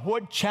about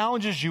what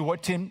challenges you,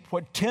 what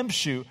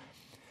tempts you,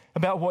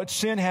 about what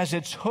sin has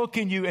its hook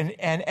in you,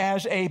 and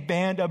as a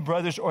band of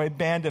brothers or a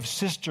band of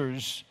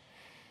sisters,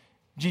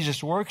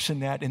 Jesus works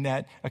in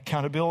that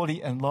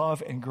accountability and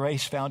love and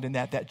grace found in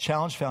that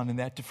challenge found in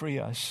that to free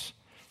us.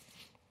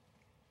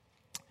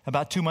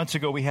 About 2 months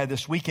ago, we had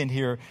this weekend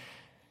here,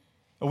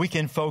 a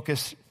weekend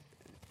focus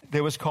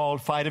that was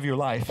called Fight of Your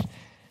Life.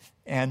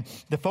 And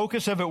the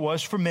focus of it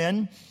was for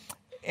men,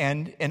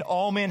 and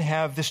all men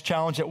have this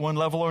challenge at one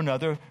level or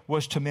another,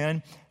 was to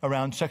men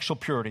around sexual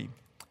purity.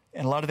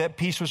 And a lot of that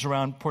piece was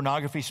around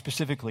pornography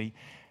specifically.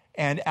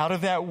 And out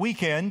of that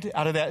weekend,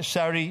 out of that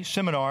Saturday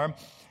seminar,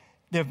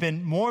 there have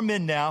been more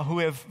men now who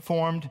have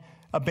formed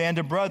a band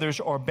of brothers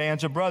or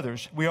bands of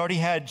brothers. We already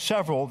had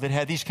several that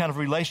had these kind of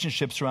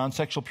relationships around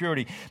sexual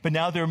purity, but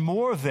now there are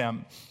more of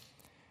them.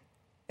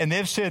 And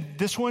they've said,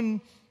 this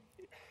one,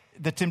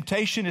 the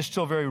temptation is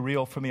still very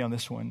real for me on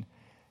this one.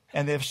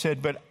 And they've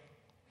said, but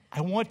I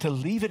want to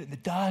leave it in the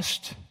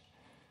dust.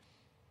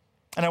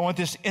 And I want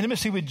this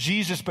intimacy with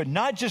Jesus, but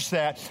not just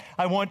that.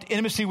 I want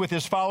intimacy with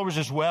his followers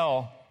as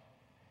well.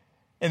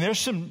 And there's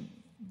some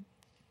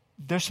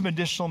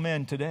additional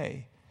men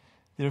today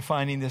that are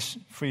finding this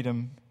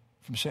freedom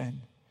from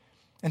sin.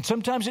 And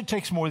sometimes it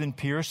takes more than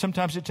peers.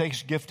 Sometimes it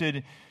takes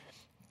gifted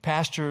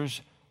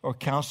pastors or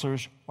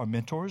counselors or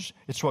mentors.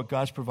 It's what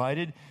God's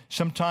provided.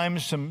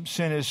 Sometimes some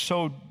sin is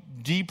so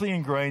deeply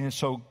ingrained and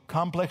so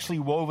complexly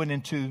woven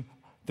into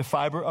the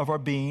fiber of our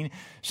being.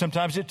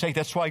 Sometimes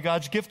that's why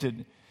God's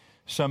gifted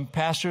some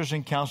pastors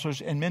and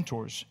counselors and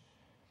mentors.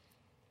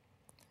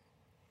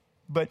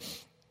 But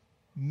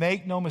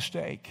make no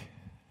mistake,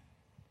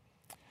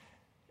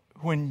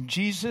 when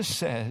Jesus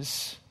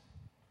says,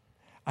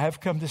 I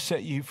have come to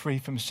set you free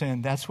from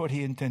sin, that's what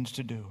he intends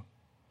to do.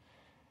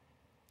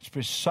 It's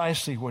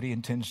precisely what he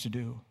intends to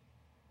do.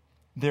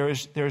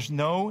 There's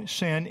no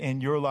sin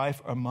in your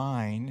life or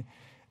mine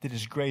that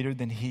is greater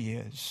than he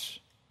is.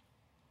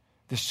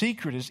 The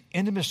secret is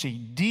intimacy,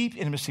 deep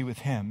intimacy with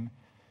him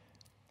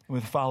and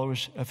with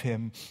followers of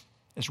him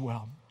as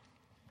well.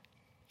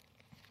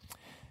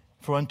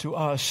 For unto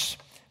us,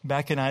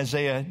 back in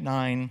Isaiah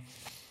 9,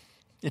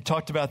 it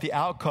talked about the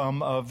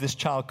outcome of this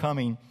child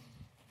coming.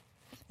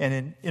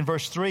 And in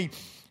verse 3,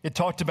 it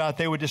talked about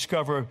they would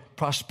discover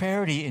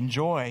prosperity and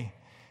joy.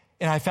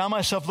 And I found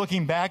myself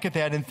looking back at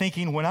that and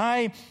thinking, when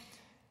I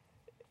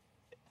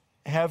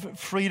have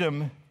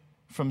freedom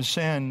from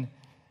sin,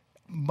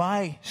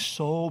 my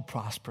soul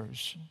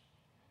prospers.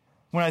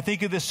 When I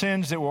think of the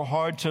sins that were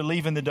hard to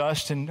leave in the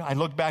dust, and I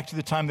look back to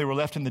the time they were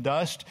left in the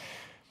dust,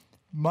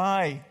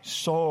 my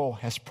soul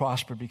has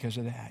prospered because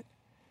of that.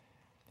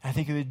 I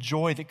think of the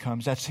joy that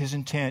comes. That's his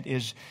intent,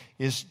 is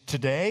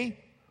today,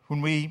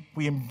 when we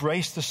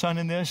embrace the Son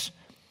in this,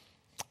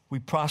 we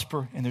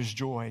prosper and there's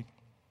joy.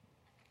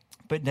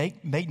 But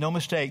make no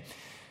mistake,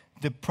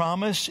 the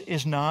promise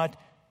is not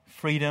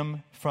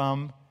freedom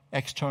from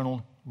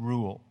external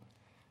rule.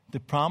 The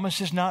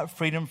promise is not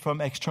freedom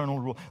from external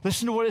rule.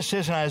 Listen to what it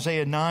says in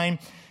Isaiah 9,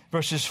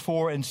 verses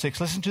 4 and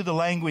 6. Listen to the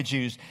language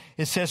used.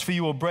 It says, for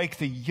you will break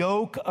the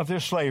yoke of their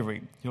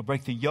slavery. You'll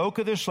break the yoke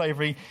of their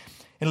slavery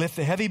and lift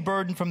the heavy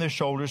burden from their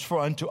shoulders. For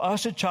unto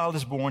us a child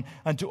is born,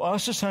 unto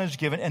us a son is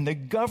given, and the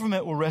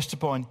government will rest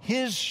upon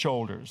his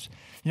shoulders.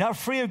 You're not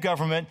free of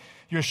government.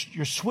 You're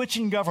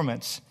switching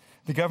governments.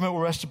 The government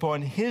will rest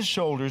upon his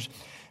shoulders,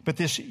 but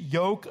this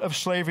yoke of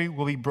slavery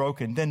will be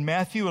broken. Then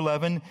Matthew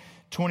 11,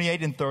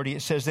 28 and 30,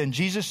 it says, then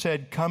Jesus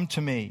said, come to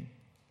me,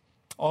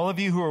 all of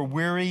you who are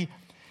weary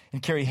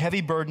and carry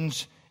heavy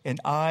burdens, and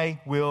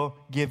I will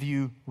give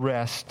you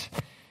rest.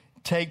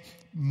 Take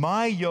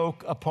my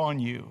yoke upon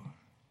you.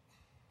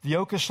 The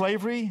yoke of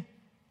slavery,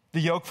 the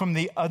yoke from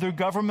the other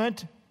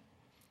government,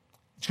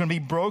 it's going to be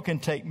broken.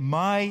 Take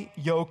my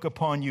yoke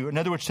upon you. In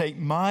other words, take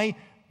my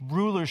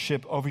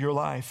rulership over your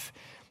life.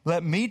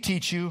 Let me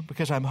teach you,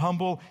 because I'm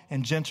humble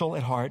and gentle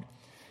at heart.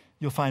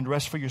 You'll find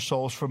rest for your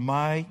souls, for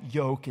my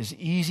yoke is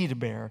easy to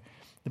bear.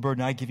 The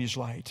burden I give you is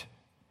light.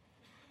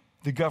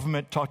 The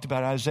government talked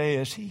about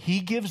Isaiah. He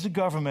gives the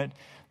government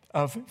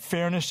of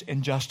fairness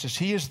and justice.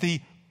 He is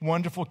the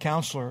wonderful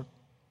counselor.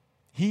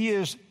 He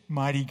is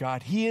mighty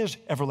God. He is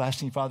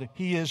everlasting Father.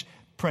 He is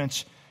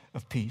Prince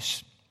of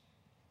Peace.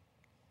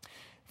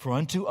 For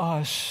unto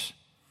us,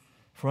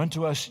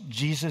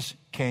 Jesus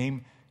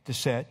came to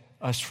set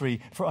us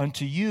free. For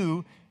unto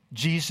you,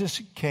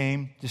 Jesus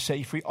came to set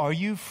you free. Are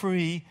you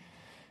free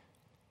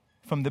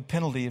from the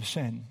penalty of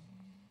sin?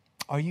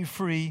 Are you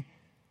free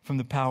from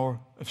the power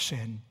of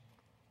sin?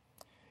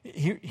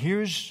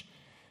 Here's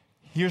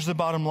the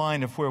bottom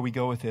line of where we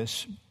go with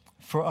this.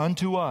 For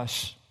unto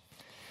us,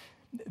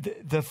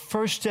 the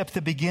first step,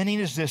 the beginning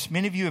is this.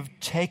 Many of you have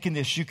taken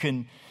this. You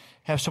can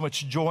have so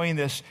much joy in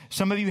this.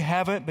 Some of you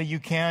haven't, but you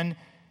can.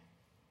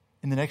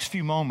 In the next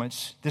few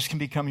moments, this can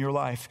become your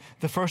life.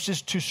 The first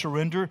is to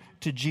surrender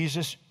to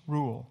Jesus'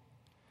 rule.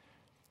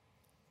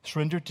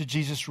 Surrender to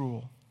Jesus'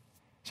 rule.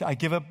 So I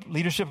give up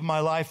leadership of my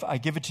life. I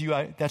give it to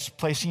you. That's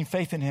placing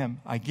faith in him.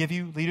 I give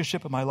you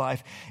leadership of my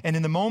life. And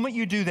in the moment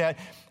you do that,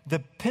 the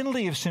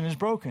penalty of sin is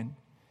broken.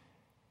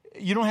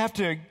 You don't have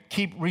to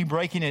keep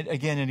re-breaking it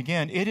again and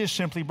again. It is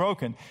simply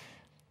broken.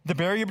 The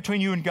barrier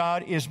between you and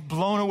God is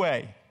blown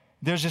away.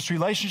 There's this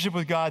relationship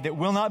with God that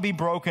will not be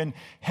broken.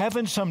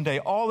 Heaven someday,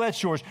 all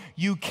that's yours.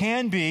 You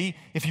can be,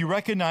 if you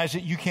recognize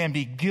it, you can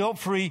be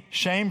guilt-free,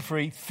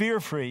 shame-free,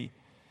 fear-free.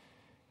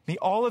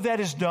 All of that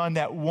is done,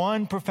 that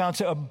one profound,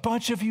 a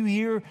bunch of you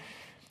here,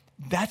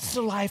 that's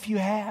the life you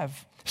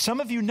have. Some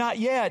of you not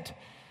yet,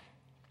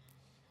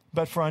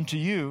 but for unto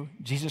you,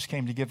 Jesus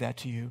came to give that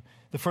to you.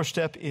 The first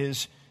step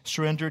is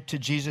surrender to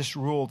Jesus'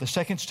 rule. The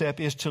second step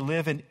is to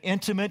live in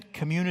intimate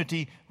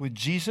community with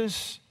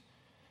Jesus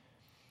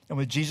and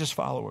with Jesus'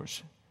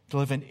 followers. To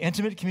live in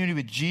intimate community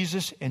with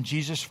Jesus and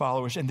Jesus'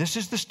 followers. And this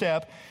is the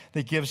step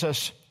that gives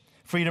us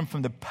freedom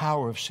from the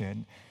power of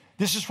sin.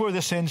 This is where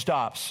the sin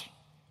stops.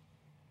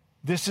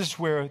 This is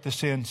where the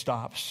sin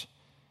stops.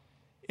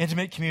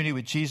 Intimate community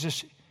with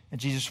Jesus and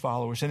Jesus'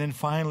 followers. And then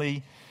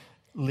finally,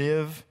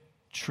 live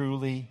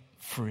truly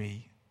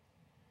free.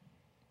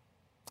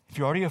 If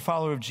you're already a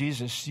follower of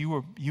Jesus,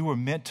 you were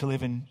meant to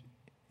live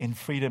in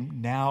freedom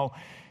now.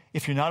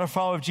 If you're not a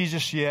follower of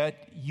Jesus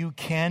yet, you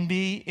can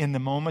be in the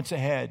moments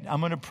ahead.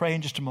 I'm going to pray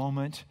in just a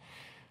moment.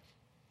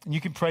 And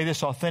you can pray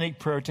this authentic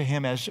prayer to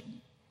him as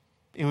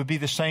it would be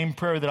the same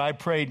prayer that I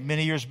prayed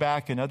many years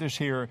back and others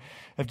here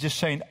of just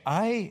saying,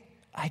 I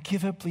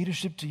give up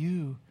leadership to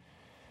you.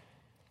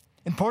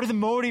 And part of the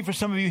motive for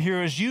some of you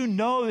here is you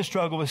know the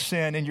struggle with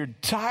sin and you're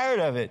tired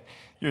of it.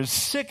 You're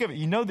sick of it.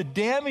 You know the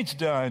damage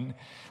done.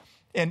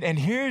 And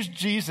here's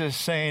Jesus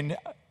saying,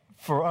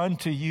 for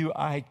unto you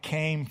I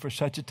came for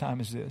such a time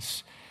as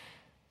this.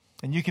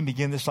 And you can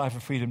begin this life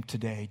of freedom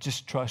today.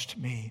 Just trust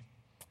me.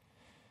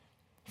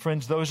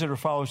 Friends, those that are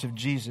followers of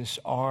Jesus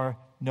are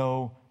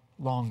no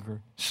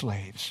longer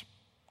slaves.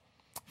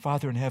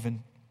 Father in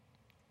heaven,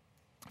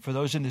 for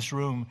those in this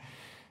room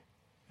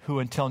who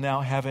until now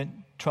haven't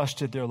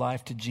trusted their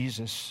life to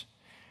Jesus,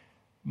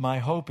 my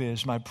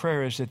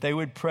prayer is that they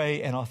would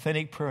pray an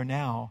authentic prayer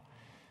now,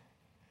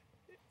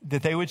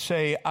 that they would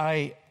say,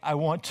 I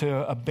want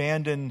to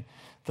abandon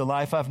the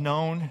life I've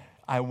known.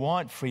 I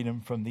want freedom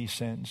from these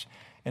sins.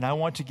 And I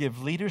want to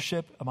give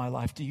leadership of my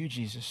life to you,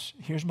 Jesus.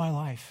 Here's my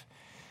life.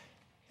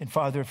 And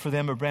Father, for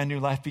them, a brand new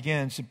life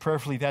begins. And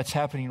prayerfully, that's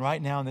happening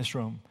right now in this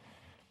room.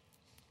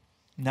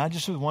 Not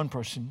just with one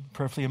person,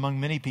 prayerfully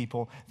among many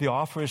people. The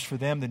offer is for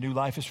them. The new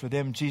life is for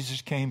them.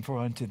 Jesus came for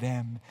unto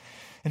them.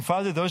 And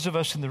Father, those of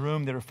us in the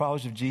room that are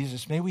followers of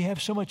Jesus, may we have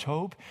so much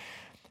hope.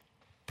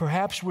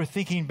 Perhaps we're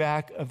thinking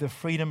back of the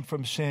freedom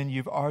from sin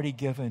you've already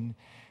given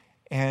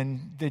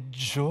and the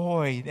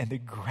joy and the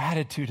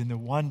gratitude and the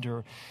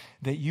wonder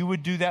that you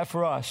would do that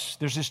for us.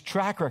 There's this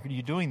track record of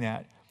you doing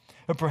that.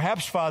 But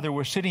perhaps, Father,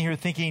 we're sitting here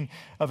thinking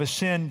of a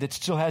sin that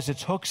still has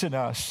its hooks in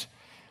us.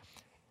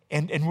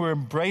 And we're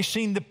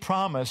embracing the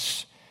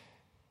promise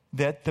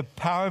that the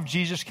power of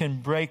Jesus can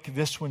break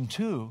this one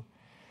too.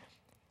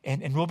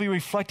 And we'll be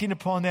reflecting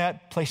upon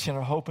that, placing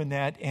our hope in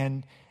that,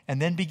 and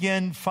then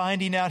begin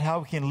finding out how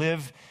we can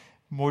live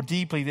more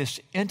deeply this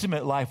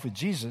intimate life with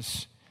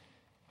Jesus,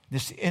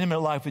 this intimate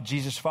life with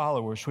Jesus'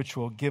 followers, which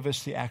will give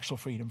us the actual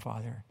freedom,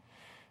 Father.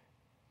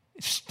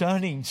 It's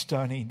stunning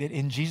that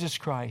in Jesus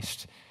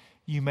Christ,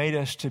 you made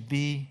us to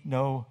be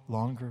no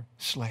longer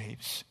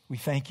slaves. We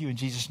thank you in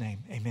Jesus' name.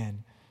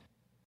 Amen.